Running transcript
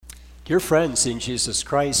Dear friends in Jesus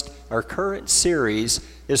Christ, our current series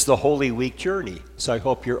is the Holy Week Journey. So I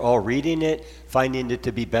hope you're all reading it, finding it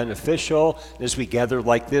to be beneficial. As we gather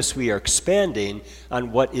like this, we are expanding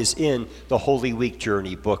on what is in the Holy Week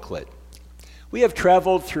Journey booklet. We have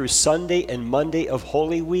traveled through Sunday and Monday of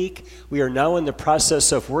Holy Week. We are now in the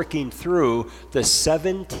process of working through the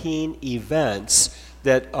 17 events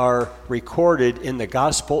that are recorded in the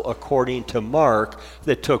Gospel according to Mark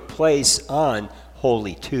that took place on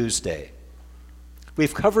Holy Tuesday.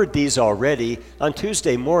 We've covered these already. On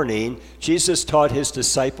Tuesday morning, Jesus taught his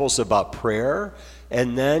disciples about prayer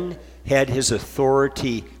and then had his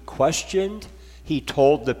authority questioned. He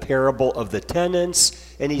told the parable of the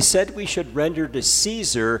tenants, and he said we should render to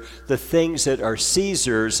Caesar the things that are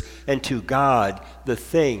Caesar's and to God the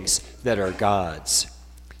things that are God's.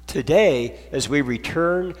 Today, as we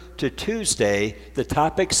return to Tuesday, the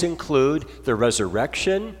topics include the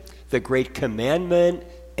resurrection, the Great Commandment,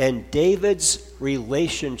 and David's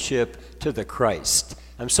relationship to the Christ.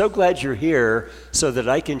 I'm so glad you're here so that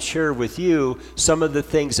I can share with you some of the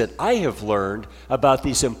things that I have learned about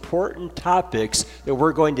these important topics that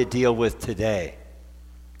we're going to deal with today.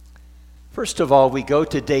 First of all, we go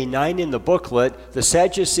to day 9 in the booklet. The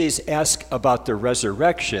Sadducees ask about the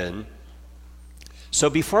resurrection. So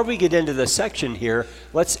before we get into the section here,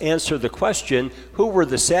 let's answer the question, who were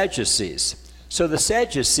the Sadducees? So the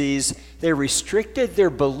Sadducees, they restricted their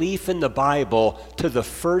belief in the Bible to the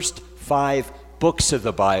first 5 books of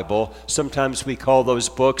the Bible. Sometimes we call those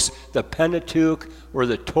books the Pentateuch or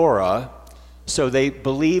the Torah. So they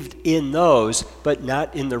believed in those, but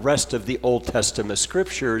not in the rest of the Old Testament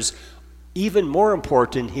scriptures. Even more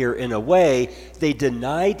important here, in a way, they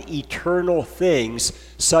denied eternal things,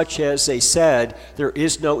 such as they said, there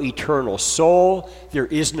is no eternal soul, there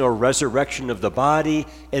is no resurrection of the body,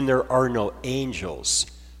 and there are no angels.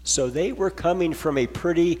 So they were coming from a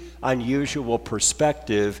pretty unusual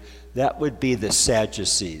perspective. That would be the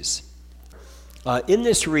Sadducees. In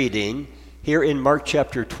this reading, here in Mark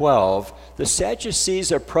chapter 12, the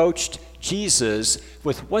Sadducees approached Jesus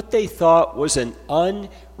with what they thought was an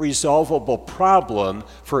unresolvable problem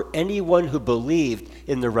for anyone who believed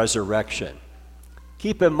in the resurrection.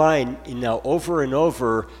 Keep in mind, now over and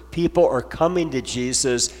over, people are coming to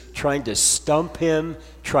Jesus trying to stump him,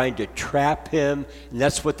 trying to trap him, and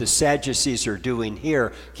that's what the Sadducees are doing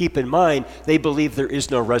here. Keep in mind, they believe there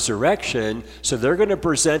is no resurrection, so they're going to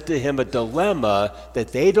present to him a dilemma that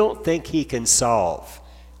they don't think he can solve.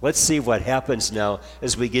 Let's see what happens now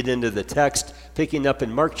as we get into the text, picking up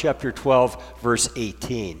in Mark chapter 12, verse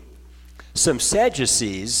 18. Some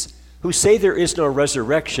Sadducees, who say there is no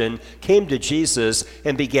resurrection, came to Jesus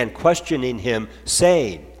and began questioning him,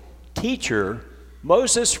 saying, "Teacher,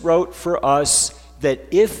 Moses wrote for us that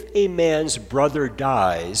if a man's brother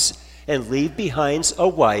dies and leaves behind a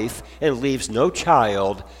wife and leaves no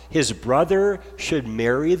child, his brother should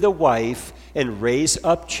marry the wife and raise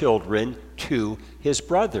up children to his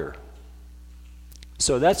brother."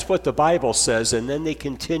 So that's what the Bible says, and then they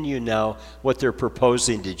continue now what they're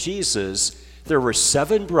proposing to Jesus. There were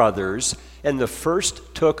 7 brothers, and the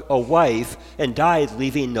first took a wife and died,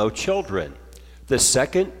 leaving no children. The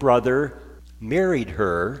second brother married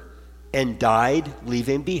her and died,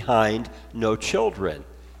 leaving behind no children.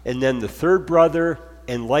 And then the third brother,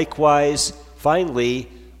 and likewise, finally,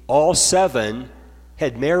 all 7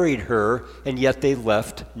 had married her, and yet they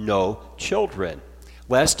left no children.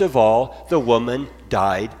 Last of all, the woman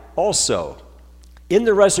died also. In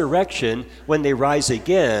the resurrection, when they rise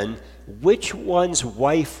again, which one's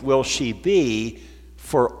wife will she be?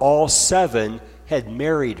 For all 7 had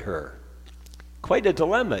married her. Quite a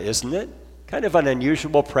dilemma, isn't it? Kind of an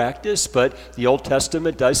unusual practice, but the Old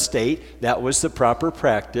Testament does state that was the proper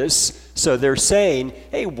practice. So they're saying,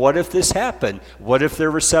 hey, what if this happened? What if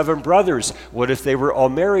there were 7 brothers? What if they were all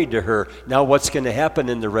married to her? Now what's going to happen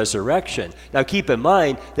in the resurrection? Now keep in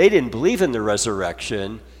mind, they didn't believe in the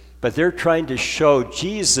resurrection, but they're trying to show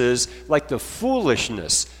Jesus like the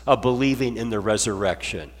foolishness of believing in the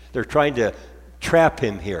resurrection. They're trying to trap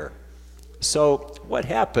him here. So what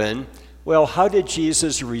happened? Well, how did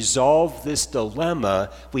Jesus resolve this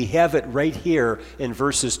dilemma? We have it right here in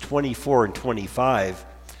verses 24 and 25.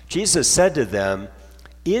 Jesus said to them,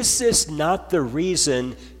 "Is this not the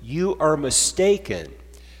reason you are mistaken,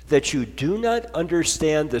 that you do not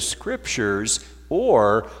understand the Scriptures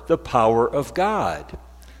or the power of God?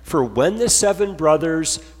 For when the 7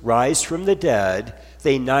 brothers rise from the dead,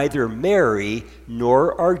 they neither marry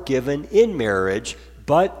nor are given in marriage,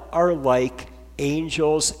 but are like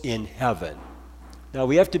angels in heaven." Now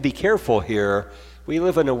we have to be careful here. We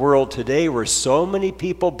live in a world today where so many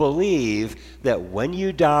people believe that when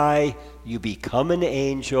you die, you become an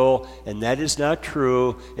angel, and that is not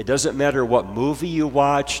true. It doesn't matter what movie you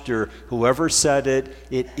watched or whoever said it,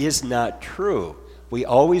 it is not true. We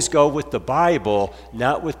always go with the Bible,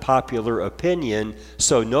 not with popular opinion,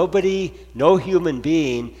 so no human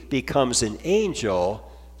being becomes an angel.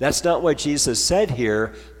 That's not what Jesus said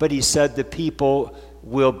here, but he said the people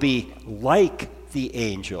will be like the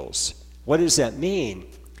angels. What does that mean?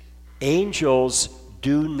 Angels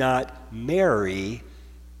do not marry,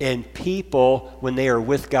 and people, when they are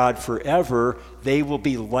with God forever, they will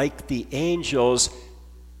be like the angels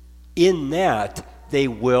in that they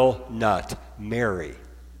will not marry.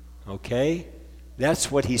 Okay?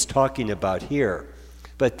 That's what he's talking about here.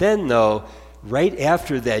 But then, though, right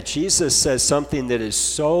after that, Jesus says something that is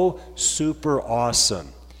so super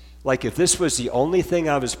awesome. Like if this was the only thing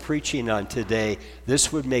I was preaching on today,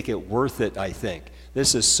 this would make it worth it, I think.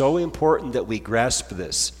 This is so important that we grasp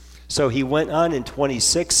this. So he went on in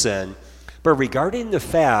 26 then, but regarding the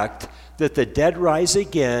fact that the dead rise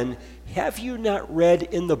again, have you not read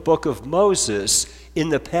in the book of Moses, in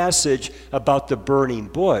the passage about the burning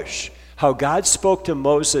bush, how God spoke to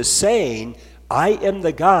Moses saying, I am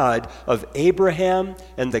the God of Abraham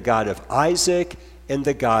and the God of Isaac and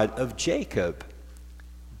the God of Jacob.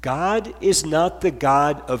 God is not the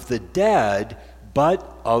God of the dead,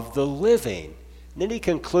 but of the living. And then he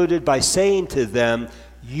concluded by saying to them,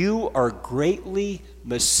 you are greatly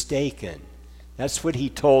mistaken. That's what he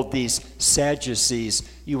told these Sadducees.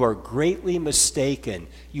 You are greatly mistaken.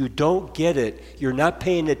 You don't get it. You're not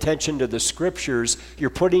paying attention to the scriptures. You're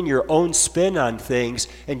putting your own spin on things,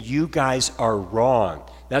 and you guys are wrong.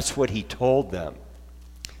 That's what he told them.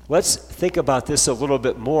 Let's think about this a little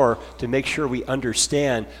bit more to make sure we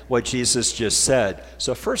understand what Jesus just said.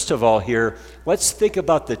 So first of all here, let's think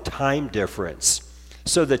about the time difference.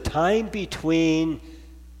 So the time between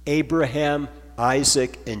Abraham,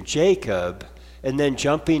 Isaac, and Jacob, and then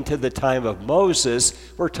jumping to the time of Moses,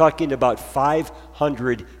 we're talking about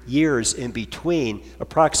 500 years in between,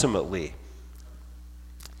 approximately.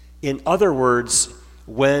 In other words,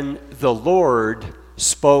 when the Lord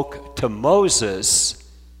spoke to Moses,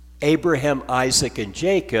 Abraham, Isaac, and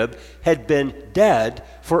Jacob had been dead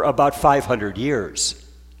for about 500 years.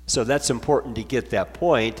 So that's important to get that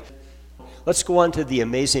point. Let's go on to the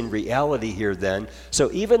amazing reality here then.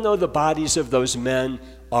 So even though the bodies of those men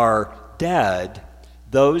are dead,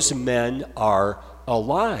 those men are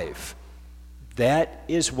alive. That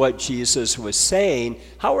is what Jesus was saying.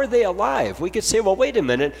 How are they alive? We could say, well, wait a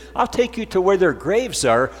minute. I'll take you to where their graves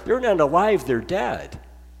are. They're not alive, they're dead.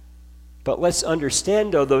 But let's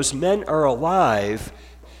understand, though, those men are alive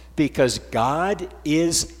because God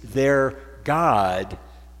is their God,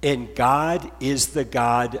 and God is the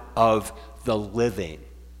God of the living.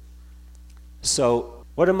 So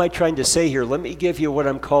what am I trying to say here? Let me give you what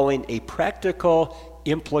I'm calling a practical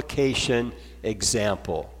implication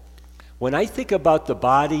example. When I think about the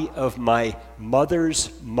body of my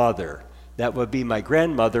mother's mother, that would be my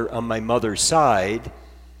grandmother on my mother's side,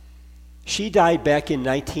 she died back in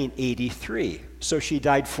 1983, so she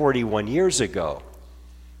died 41 years ago.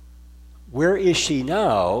 Where is she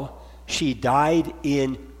now? She died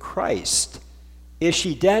in Christ. Is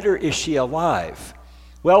she dead or is she alive?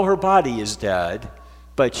 Well, her body is dead,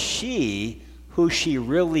 but she, who she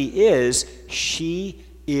really is, she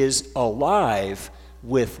is alive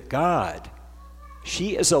with God.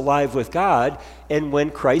 She is alive with God, and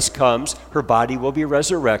when Christ comes, her body will be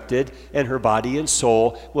resurrected, and her body and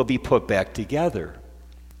soul will be put back together.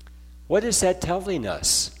 What is that telling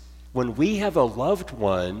us? When we have a loved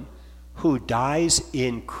one who dies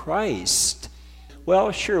in Christ,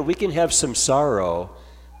 well, sure, we can have some sorrow,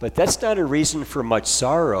 but that's not a reason for much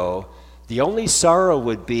sorrow. The only sorrow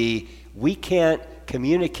would be we can't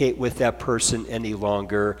communicate with that person any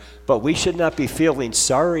longer, but we should not be feeling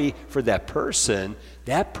sorry for that person.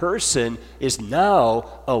 That person is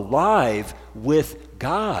now alive with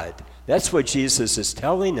God. That's what Jesus is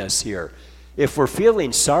telling us here. If we're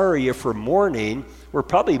feeling sorry, if we're mourning, we're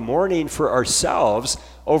probably mourning for ourselves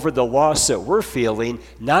over the loss that we're feeling,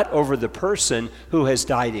 not over the person who has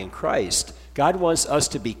died in Christ. God wants us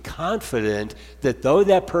to be confident that though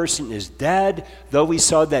that person is dead, though we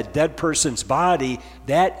saw that dead person's body,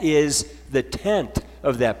 that is the tent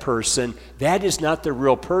of that person. That is not the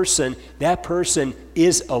real person. That person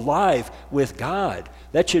is alive with God.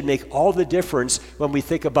 That should make all the difference when we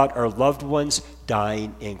think about our loved ones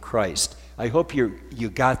dying in Christ. I hope you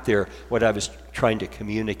got there what I was trying to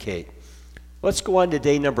communicate. Let's go on to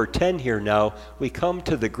day number 10 here now. We come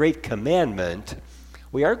to the great commandment.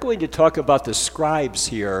 We are going to talk about the scribes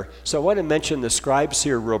here. So I want to mention the scribes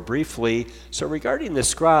here real briefly. So regarding the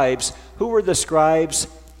scribes, who were the scribes?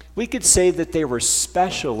 We could say that they were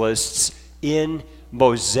specialists in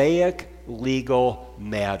Mosaic legal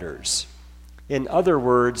matters. In other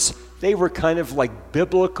words, they were kind of like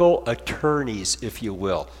biblical attorneys, if you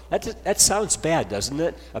will. That sounds bad, doesn't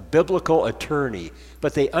it? A biblical attorney.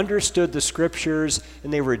 But they understood the scriptures,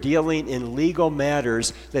 and they were dealing in legal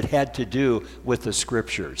matters that had to do with the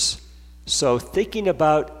scriptures. So thinking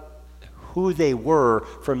about who they were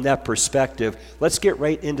from that perspective, let's get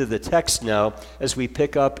right into the text now as we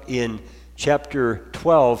pick up in chapter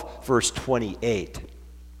 12, verse 28.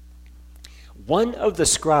 One of the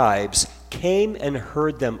scribes came and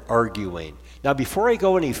heard them arguing. Now, before I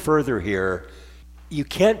go any further here, you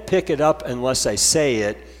can't pick it up unless I say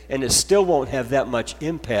it, and it still won't have that much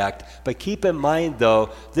impact. But keep in mind,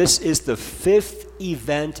 though, this is the 5th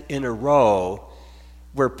event in a row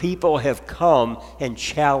where people have come and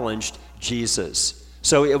challenged Jesus.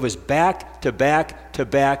 So it was back to back to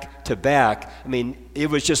back to back. I mean, it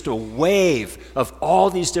was just a wave of all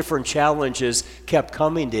these different challenges kept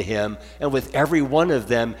coming to him. And with every one of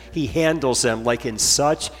them, he handles them like in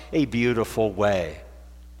such a beautiful way.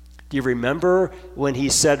 Do you remember when he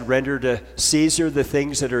said, "Render to Caesar the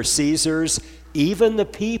things that are Caesar's"? Even the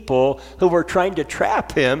people who were trying to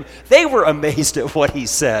trap him, they were amazed at what he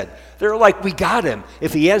said. They're like, "We got him.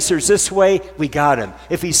 If he answers this way, we got him.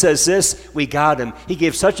 If he says this, we got him." He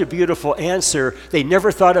gave such a beautiful answer. They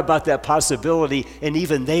never thought about that possibility, and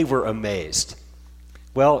even they were amazed.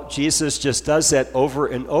 Well, Jesus just does that over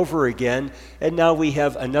and over again, and now we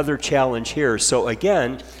have another challenge here. So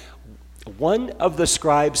again, one of the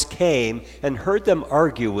scribes came and heard them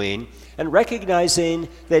arguing, and recognizing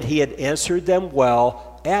that he had answered them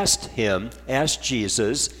well, asked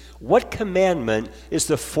Jesus, "What commandment is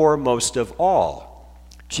the foremost of all?"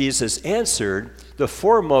 Jesus answered, "The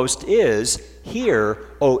foremost is, Hear,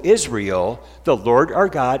 O Israel, the Lord our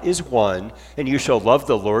God is one, and you shall love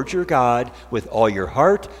the Lord your God with all your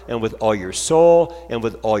heart, and with all your soul, and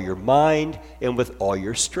with all your mind, and with all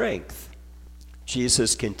your strength."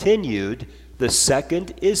 Jesus continued, "The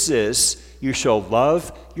second is this, you shall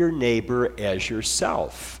love your neighbor as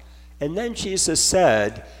yourself." And then Jesus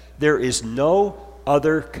said, "There is no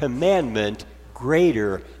other commandment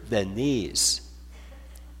greater than these."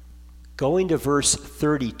 Going to verse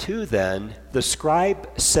 32 then, the scribe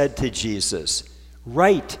said to Jesus,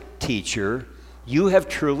 "Right, teacher, you have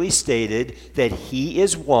truly stated that he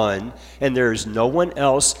is one, and there is no one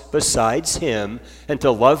else besides him, and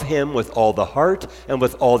to love him with all the heart, and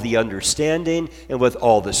with all the understanding, and with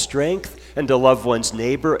all the strength, and to love one's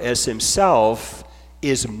neighbor as himself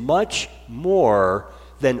is much more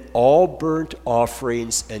than all burnt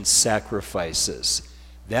offerings and sacrifices."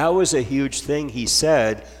 That was a huge thing he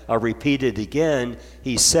said. I'll repeat it again.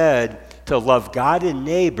 He said, to love God and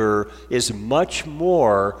neighbor is much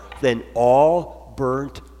more than all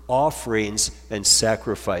burnt offerings and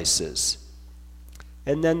sacrifices.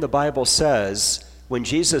 And then the Bible says, when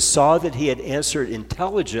Jesus saw that he had answered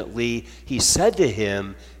intelligently, he said to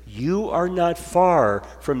him, "You are not far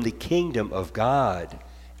from the kingdom of God."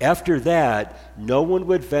 After that, no one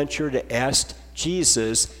would venture to ask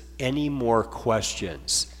Jesus any more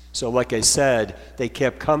questions. So like I said, they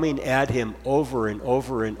kept coming at him over and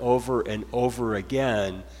over and over and over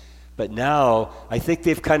again. But now, I think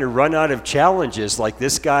they've kind of run out of challenges. Like,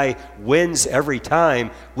 this guy wins every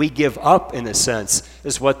time. We give up, in a sense,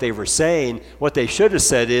 is what they were saying. What they should have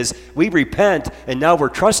said is, we repent, and now we're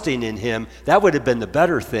trusting in him. That would have been the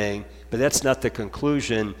better thing, but that's not the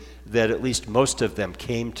conclusion that at least most of them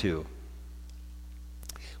came to.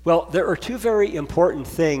 Well, there are two very important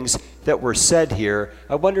things that were said here.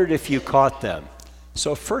 I wondered if you caught them.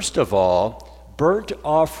 So first of all, burnt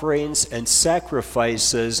offerings and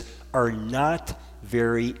sacrifices are not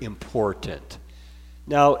very important.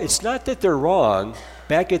 Now, it's not that they're wrong.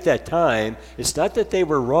 Back at that time, it's not that they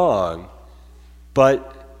were wrong,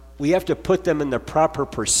 but we have to put them in the proper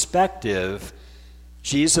perspective.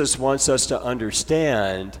 Jesus wants us to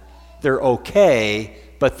understand they're okay,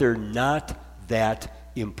 but they're not that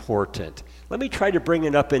important. Let me try to bring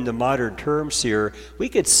it up into modern terms here. We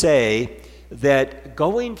could say that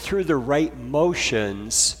going through the right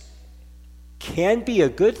motions can be a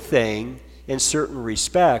good thing in certain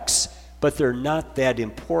respects, but they're not that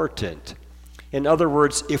important. In other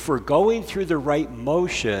words, if we're going through the right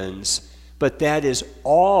motions, but that is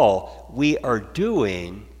all we are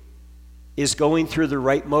doing, is going through the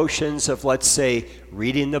right motions of, let's say,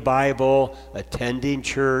 reading the Bible, attending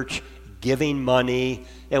church, giving money,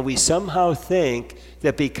 and we somehow think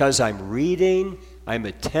that because I'm reading, I'm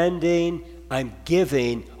attending, I'm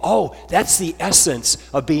giving. Oh, that's the essence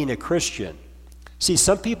of being a Christian. See,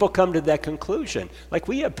 some people come to that conclusion. Like,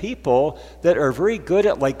 we have people that are very good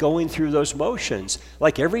at like going through those motions.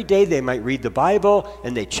 Like every day they might read the Bible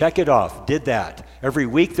and they check it off, did that. Every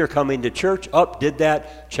week they're coming to church, did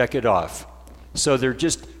that, check it off. So they're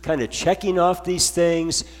just kind of checking off these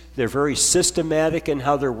things. They're very systematic in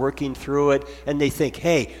how they're working through it. And they think,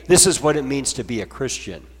 hey, this is what it means to be a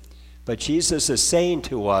Christian. But Jesus is saying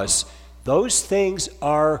to us, those things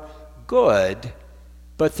are good,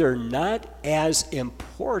 but they're not as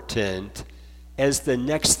important as the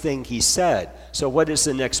next thing he said. So what is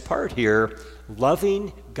the next part here?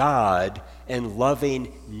 Loving God and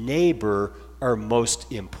loving neighbor are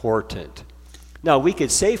most important. Now, we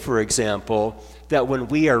could say, for example, that when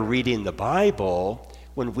we are reading the Bible,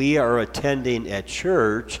 when we are attending at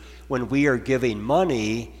church, when we are giving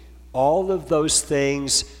money, all of those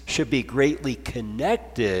things should be greatly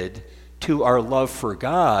connected to our love for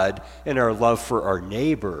God and our love for our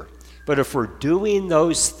neighbor. But if we're doing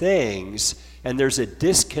those things and there's a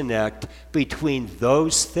disconnect between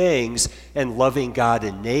those things and loving God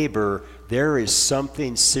and neighbor, there is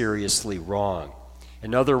something seriously wrong.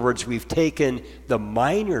 In other words, we've taken the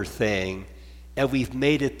minor thing and we've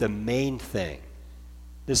made it the main thing.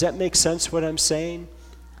 Does that make sense what I'm saying?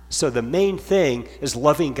 So the main thing is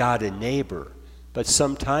loving God and neighbor. But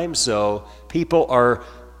sometimes, though, people are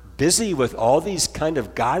busy with all these kind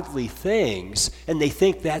of godly things, and they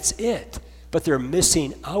think that's it. But they're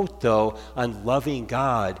missing out, though, on loving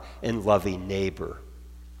God and loving neighbor.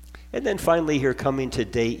 And then finally here, coming to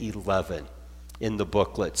day 11 in the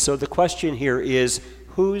booklet. So the question here is,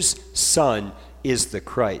 whose son is the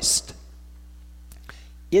Christ?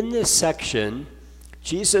 In this section,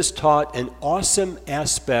 Jesus taught an awesome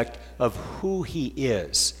aspect of who he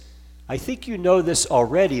is. I think you know this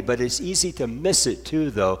already, but it's easy to miss it too,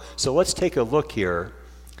 though. So let's take a look here.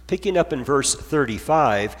 Picking up in verse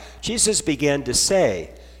 35, Jesus began to say,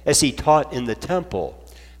 as he taught in the temple,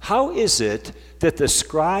 "How is it that the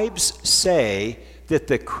scribes say that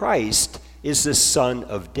the Christ is the son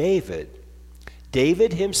of David?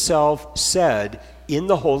 David himself said in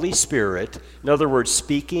the Holy Spirit," in other words,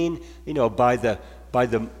 speaking, by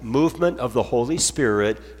the movement of the Holy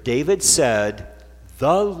Spirit, David said,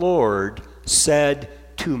 "The Lord said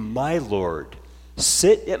to my Lord,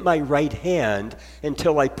 sit at my right hand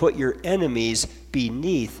until I put your enemies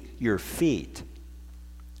beneath your feet."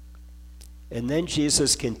 And then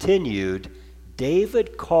Jesus continued,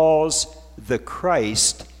 David calls the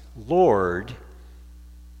Christ Lord,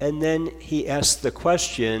 and then he asked the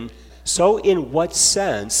question, so in what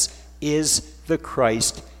sense is the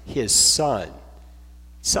Christ his son?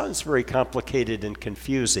 Sounds very complicated and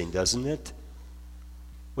confusing, doesn't it?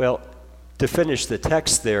 Well, to finish the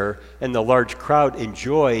text there, and the large crowd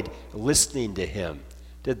enjoyed listening to him.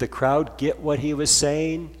 Did the crowd get what he was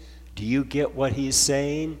saying? Do you get what he's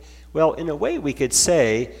saying? Well, in a way, we could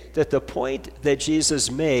say that the point that Jesus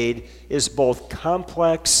made is both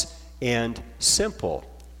complex and simple.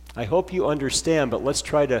 I hope you understand, but let's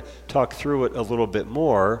try to talk through it a little bit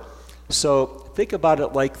more. So think about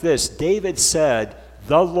it like this. David said,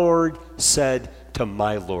 "The Lord said to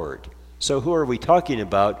my Lord." So who are we talking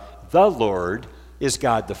about? The Lord is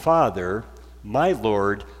God the Father. My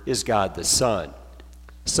Lord is God the Son.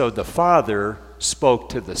 So the Father spoke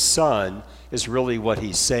to the Son is really what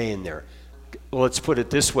he's saying there. Well, let's put it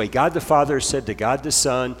this way. God the Father said to God the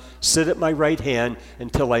Son, "Sit at my right hand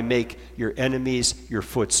until I make your enemies your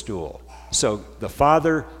footstool." So the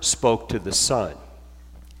Father spoke to the Son.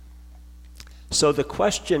 So the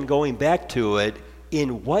question, going back to it,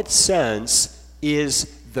 in what sense is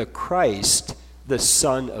the Christ the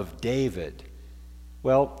son of David?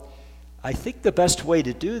 Well, I think the best way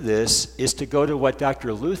to do this is to go to what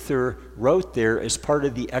Dr. Luther wrote there as part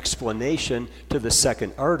of the explanation to the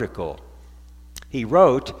second article. He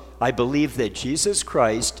wrote, "I believe that Jesus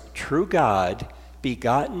Christ, true God,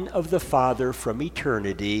 begotten of the Father from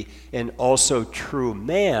eternity, and also true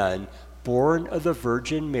man, born of the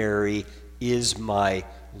Virgin Mary, is my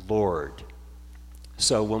Lord."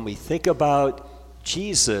 So when we think about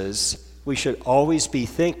Jesus, we should always be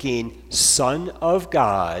thinking Son of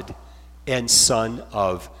God and Son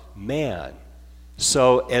of man.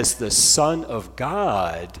 So as the Son of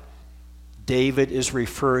God, David is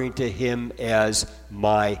referring to him as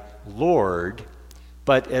my Lord,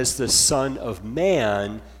 but as the Son of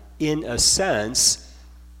man, in a sense,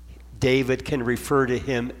 David can refer to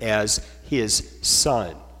him as his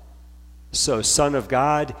son. So Son of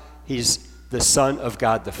God, he's the Son of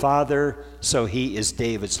God the Father, so he is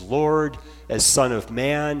David's Lord. As Son of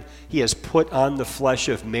Man, he has put on the flesh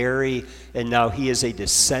of Mary, and now he is a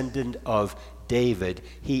descendant of David.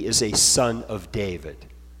 He is a son of David.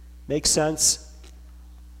 Make sense?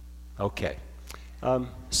 Okay.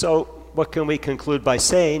 So what can we conclude by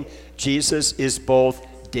saying? Jesus is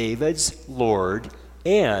both David's Lord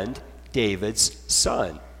and David's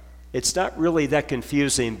son. It's not really that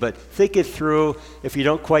confusing, but think it through. If you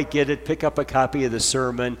don't quite get it, pick up a copy of the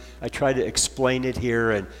sermon. I try to explain it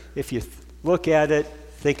here, and if you look at it,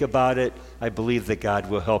 think about it, I believe that God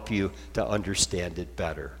will help you to understand it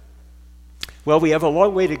better. Well, we have a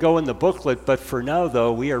long way to go in the booklet, but for now,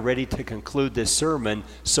 though, we are ready to conclude this sermon,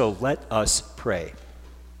 so let us pray.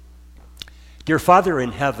 Dear Father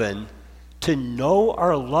in heaven, to know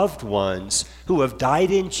our loved ones who have died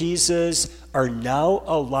in Jesus are now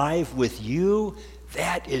alive with you,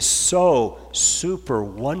 that is so super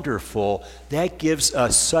wonderful. That gives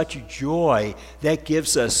us such joy. That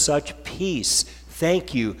gives us such peace.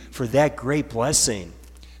 Thank you for that great blessing.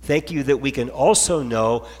 Thank you that we can also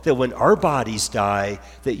know that when our bodies die,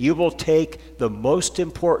 that you will take the most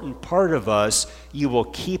important part of us, you will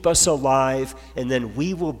keep us alive, and then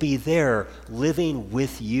we will be there living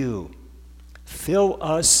with you. Fill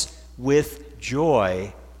us with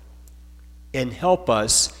joy and help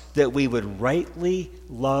us that we would rightly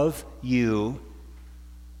love you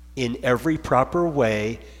in every proper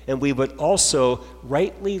way, and we would also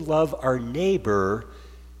rightly love our neighbor.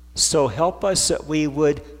 So help us that we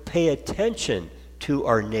would pay attention to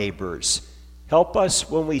our neighbors. Help us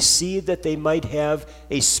when we see that they might have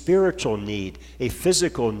a spiritual need, a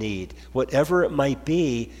physical need, whatever it might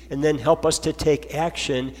be, and then help us to take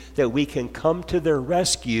action that we can come to their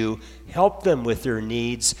rescue, help them with their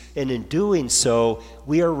needs, and in doing so,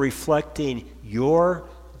 we are reflecting your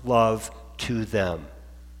love to them.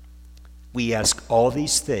 We ask all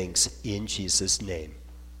these things in Jesus' name.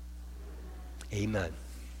 Amen.